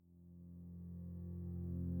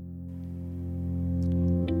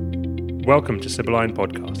Welcome to Sibylline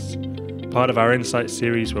Podcasts, part of our Insight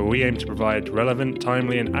series where we aim to provide relevant,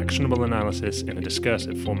 timely and actionable analysis in a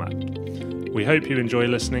discursive format. We hope you enjoy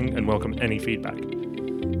listening and welcome any feedback.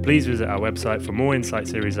 Please visit our website for more Insight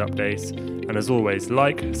series updates, and as always,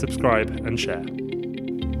 like, subscribe and share.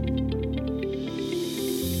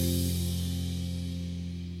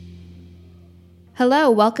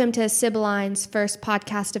 Hello, welcome to Sibylline's first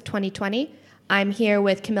podcast of 2020. I'm here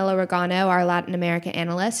with Camila Regano, our Latin America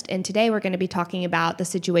analyst, and today we're going to be talking about the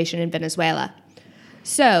situation in Venezuela.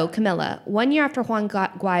 So, Camila, 1 year after Juan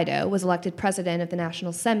Guaido was elected president of the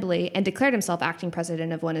National Assembly and declared himself acting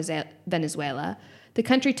president of Venezuela, the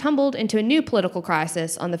country tumbled into a new political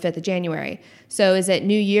crisis on the 5th of January. So is it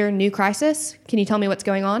new year, new crisis? Can you tell me what's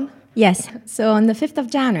going on? Yes. So on the 5th of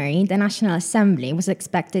January, the National Assembly was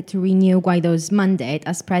expected to renew Guaido's mandate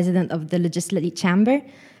as president of the Legislative Chamber.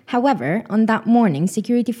 However, on that morning,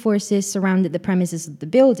 security forces surrounded the premises of the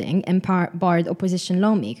building and barred opposition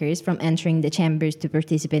lawmakers from entering the chambers to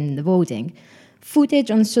participate in the voting.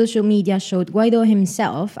 Footage on social media showed Guaido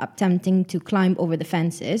himself attempting to climb over the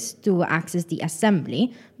fences to access the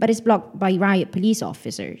assembly, but is blocked by riot police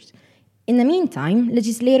officers. In the meantime,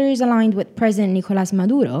 legislators aligned with President Nicolás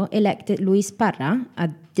Maduro elected Luis Parra, a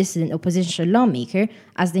dissident opposition lawmaker,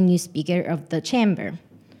 as the new speaker of the chamber.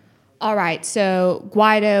 All right, so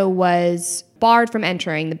Guaido was barred from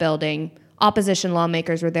entering the building. Opposition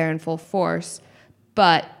lawmakers were there in full force,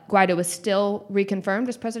 but Guaido was still reconfirmed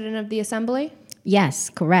as president of the assembly? Yes,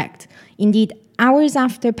 correct. Indeed, hours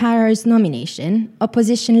after Parra's nomination,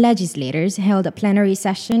 opposition legislators held a plenary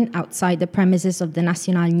session outside the premises of the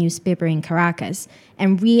Nacional newspaper in Caracas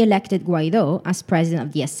and re-elected Guaido as president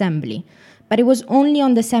of the assembly. But it was only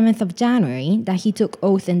on the 7th of January that he took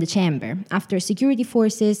oath in the chamber, after security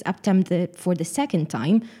forces attempted for the second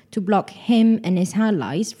time to block him and his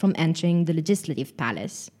allies from entering the legislative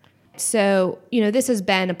palace. So, this has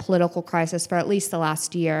been a political crisis for at least the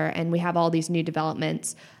last year, and we have all these new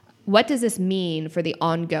developments. What does this mean for the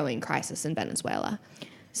ongoing crisis in Venezuela?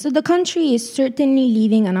 So the country is certainly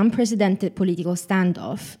living an unprecedented political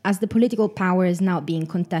standoff, as the political power is now being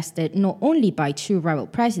contested not only by two rival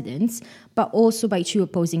presidents, but also by two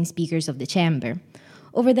opposing speakers of the chamber.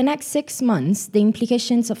 Over the next 6 months, the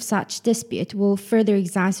implications of such dispute will further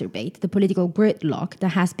exacerbate the political gridlock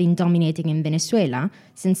that has been dominating in Venezuela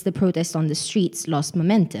since the protests on the streets lost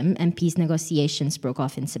momentum and peace negotiations broke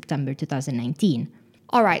off in September 2019.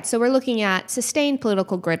 All right, so we're looking at sustained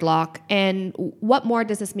political gridlock, and what more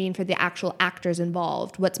does this mean for the actual actors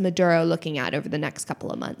involved? What's Maduro looking at over the next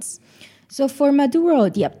couple of months? So for Maduro,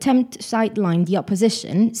 the attempt to sideline the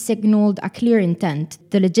opposition signaled a clear intent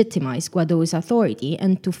to legitimize Guaido's authority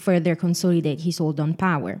and to further consolidate his hold on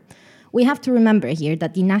power. We have to remember here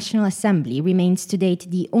that the National Assembly remains to date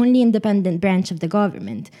the only independent branch of the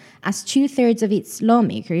government, as 2/3 of its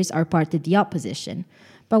lawmakers are part of the opposition.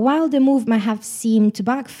 But while the move might have seemed to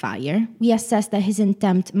backfire, we assess that his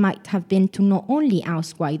intent might have been to not only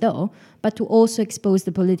oust Guaido, but to also expose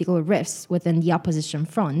the political rifts within the opposition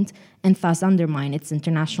front and thus undermine its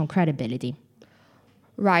international credibility.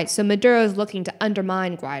 Right, so Maduro is looking to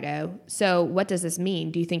undermine Guaido. So what does this mean?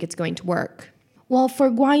 Do you think it's going to work? Well, for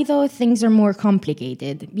Guaido, things are more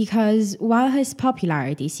complicated because while his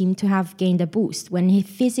popularity seemed to have gained a boost when he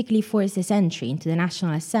physically forced his entry into the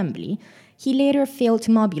National Assembly, he later failed to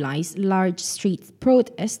mobilize large street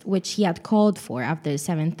protests, which he had called for after the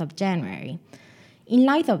 7th of January. In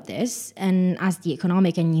light of this, and as the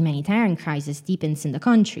economic and humanitarian crisis deepens in the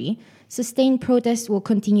country, sustained protests will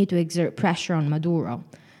continue to exert pressure on Maduro.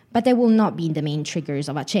 But they will not be the main triggers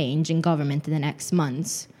of a change in government in the next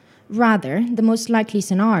months. Rather, the most likely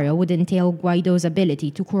scenario would entail Guaido's ability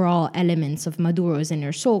to corral elements of Maduro's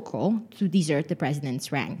inner circle to desert the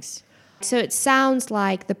president's ranks. So it sounds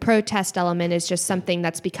like the protest element is just something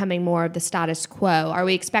that's becoming more of the status quo. Are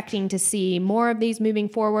we expecting to see more of these moving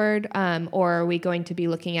forward, or are we going to be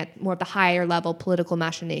looking at more of the higher level political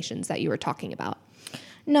machinations that you were talking about?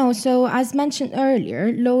 No, so as mentioned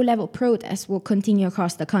earlier, low-level protests will continue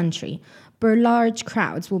across the country, but large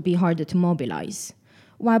crowds will be harder to mobilize.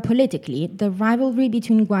 While politically, the rivalry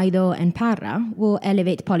between Guaido and Parra will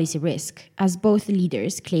elevate policy risk, as both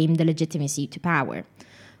leaders claim the legitimacy to power.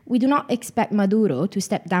 We do not expect Maduro to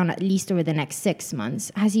step down at least over the next 6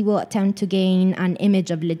 months, as he will attempt to gain an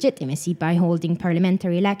image of legitimacy by holding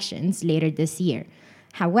parliamentary elections later this year.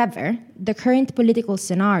 However, the current political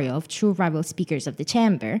scenario of two rival speakers of the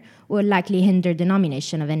chamber will likely hinder the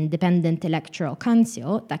nomination of an independent electoral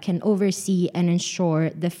council that can oversee and ensure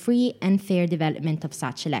the free and fair development of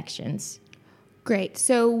such elections. Great.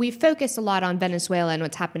 So we focus a lot on Venezuela and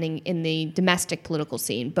what's happening in the domestic political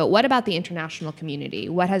scene, but what about the international community?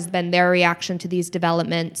 What has been their reaction to these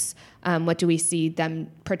developments? What do we see them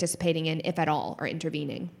participating in, if at all, or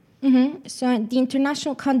intervening? So the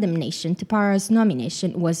international condemnation to Parra's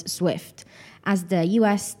nomination was swift, as the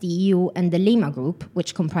US, the EU, and the Lima Group,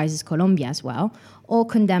 which comprises Colombia as well, all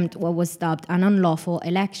condemned what was dubbed an unlawful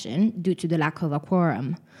election due to the lack of a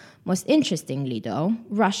quorum. Most interestingly, though,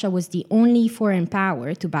 Russia was the only foreign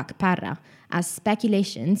power to back Parra, as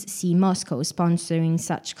speculations see Moscow sponsoring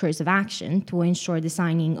such course of action to ensure the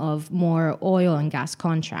signing of more oil and gas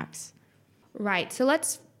contracts. Right. So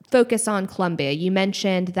let's focus on Colombia. You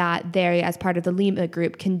mentioned that they, as part of the Lima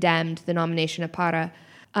Group, condemned the nomination of Parra.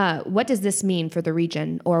 What does this mean for the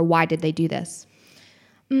region, or why did they do this?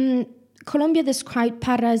 Colombia described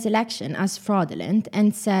Parra's election as fraudulent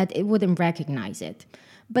and said it wouldn't recognize it.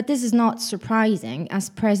 But this is not surprising, as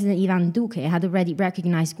President Iván Duque had already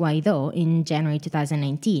recognized Guaidó in January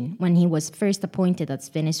 2019, when he was first appointed as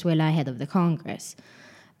Venezuela head of the Congress.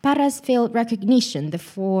 Parra's failed recognition,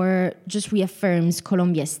 therefore, just reaffirms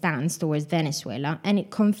Colombia's stance towards Venezuela, and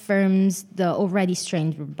it confirms the already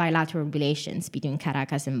strained bilateral relations between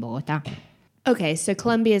Caracas and Bogotá. Okay, so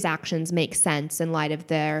Colombia's actions make sense in light of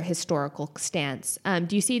their historical stance.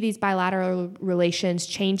 Do you see these bilateral relations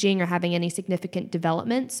changing or having any significant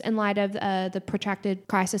developments in light of the protracted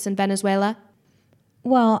crisis in Venezuela?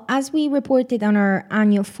 Well, as we reported on our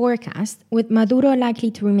annual forecast, with Maduro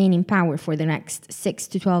likely to remain in power for the next 6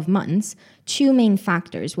 to 12 months, two main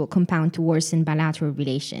factors will compound to worsen bilateral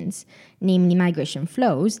relations, namely migration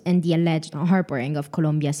flows and the alleged harboring of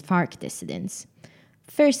Colombia's FARC dissidents.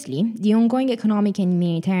 Firstly, the ongoing economic and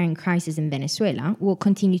humanitarian crisis in Venezuela will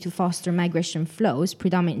continue to foster migration flows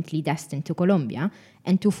predominantly destined to Colombia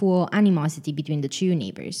and to fuel animosity between the two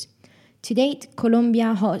neighbors. To date,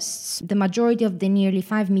 Colombia hosts the majority of the nearly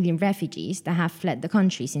 5 million refugees that have fled the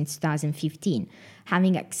country since 2015,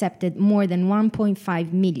 having accepted more than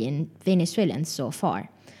 1.5 million Venezuelans so far.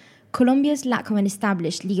 Colombia's lack of an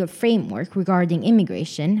established legal framework regarding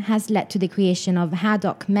immigration has led to the creation of ad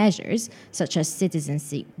hoc measures, such as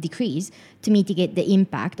citizenship decrees, to mitigate the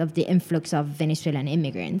impact of the influx of Venezuelan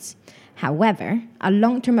immigrants. However, a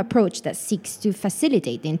long-term approach that seeks to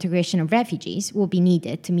facilitate the integration of refugees will be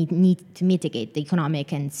needed to mitigate the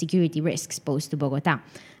economic and security risks posed to Bogotá,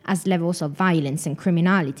 as levels of violence and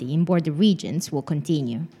criminality in border regions will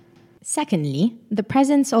continue. Secondly, the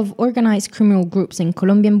presence of organized criminal groups in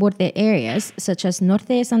Colombian border areas, such as Norte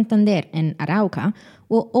de Santander and Arauca,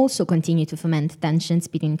 will also continue to foment tensions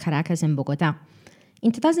between Caracas and Bogotá.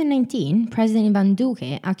 In 2019, President Iván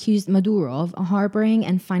Duque accused Maduro of harboring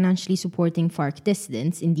and financially supporting FARC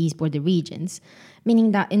dissidents in these border regions,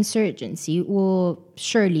 meaning that insurgency will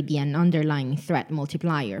surely be an underlying threat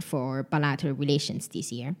multiplier for bilateral relations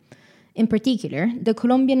this year. In particular, the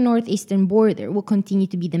Colombian northeastern border will continue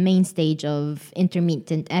to be the main stage of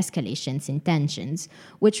intermittent escalations in tensions,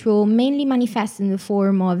 which will mainly manifest in the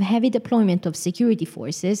form of heavy deployment of security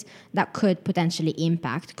forces that could potentially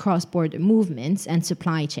impact cross-border movements and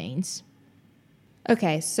supply chains.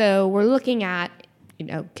 Okay, so we're looking at,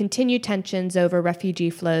 continued tensions over refugee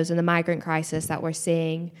flows and the migrant crisis that we're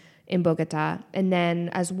seeing in Bogotá, and then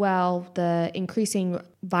as well the increasing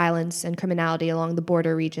violence and criminality along the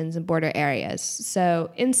border regions and border areas. So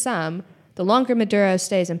in sum, the longer Maduro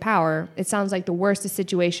stays in power, it sounds like the worse the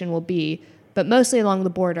situation will be, but mostly along the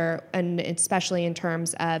border and especially in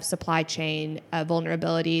terms of supply chain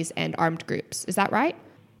vulnerabilities and armed groups. Is that right?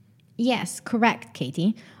 Yes, correct,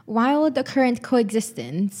 Katie. While the current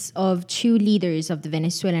coexistence of two leaders of the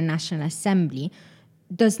Venezuelan National Assembly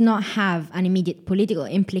does not have an immediate political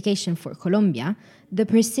implication for Colombia, the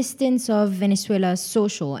persistence of Venezuela's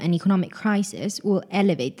social and economic crisis will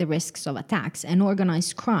elevate the risks of attacks and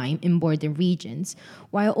organized crime in border regions,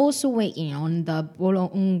 while also weighing on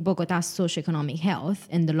Bogotá's socioeconomic health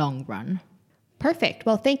in the long run. Perfect.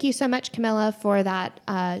 Well, thank you so much, Camilla, for that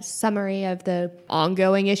summary of the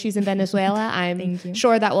ongoing issues in Venezuela. I'm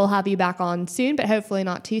sure that we'll have you back on soon, but hopefully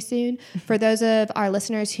not too soon. For those of our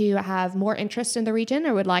listeners who have more interest in the region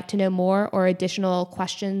or would like to know more or additional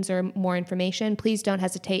questions or more information, please don't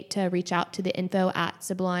hesitate to reach out to the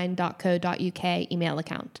info@sibylline.co.uk email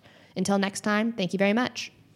account. Until next time, thank you very much.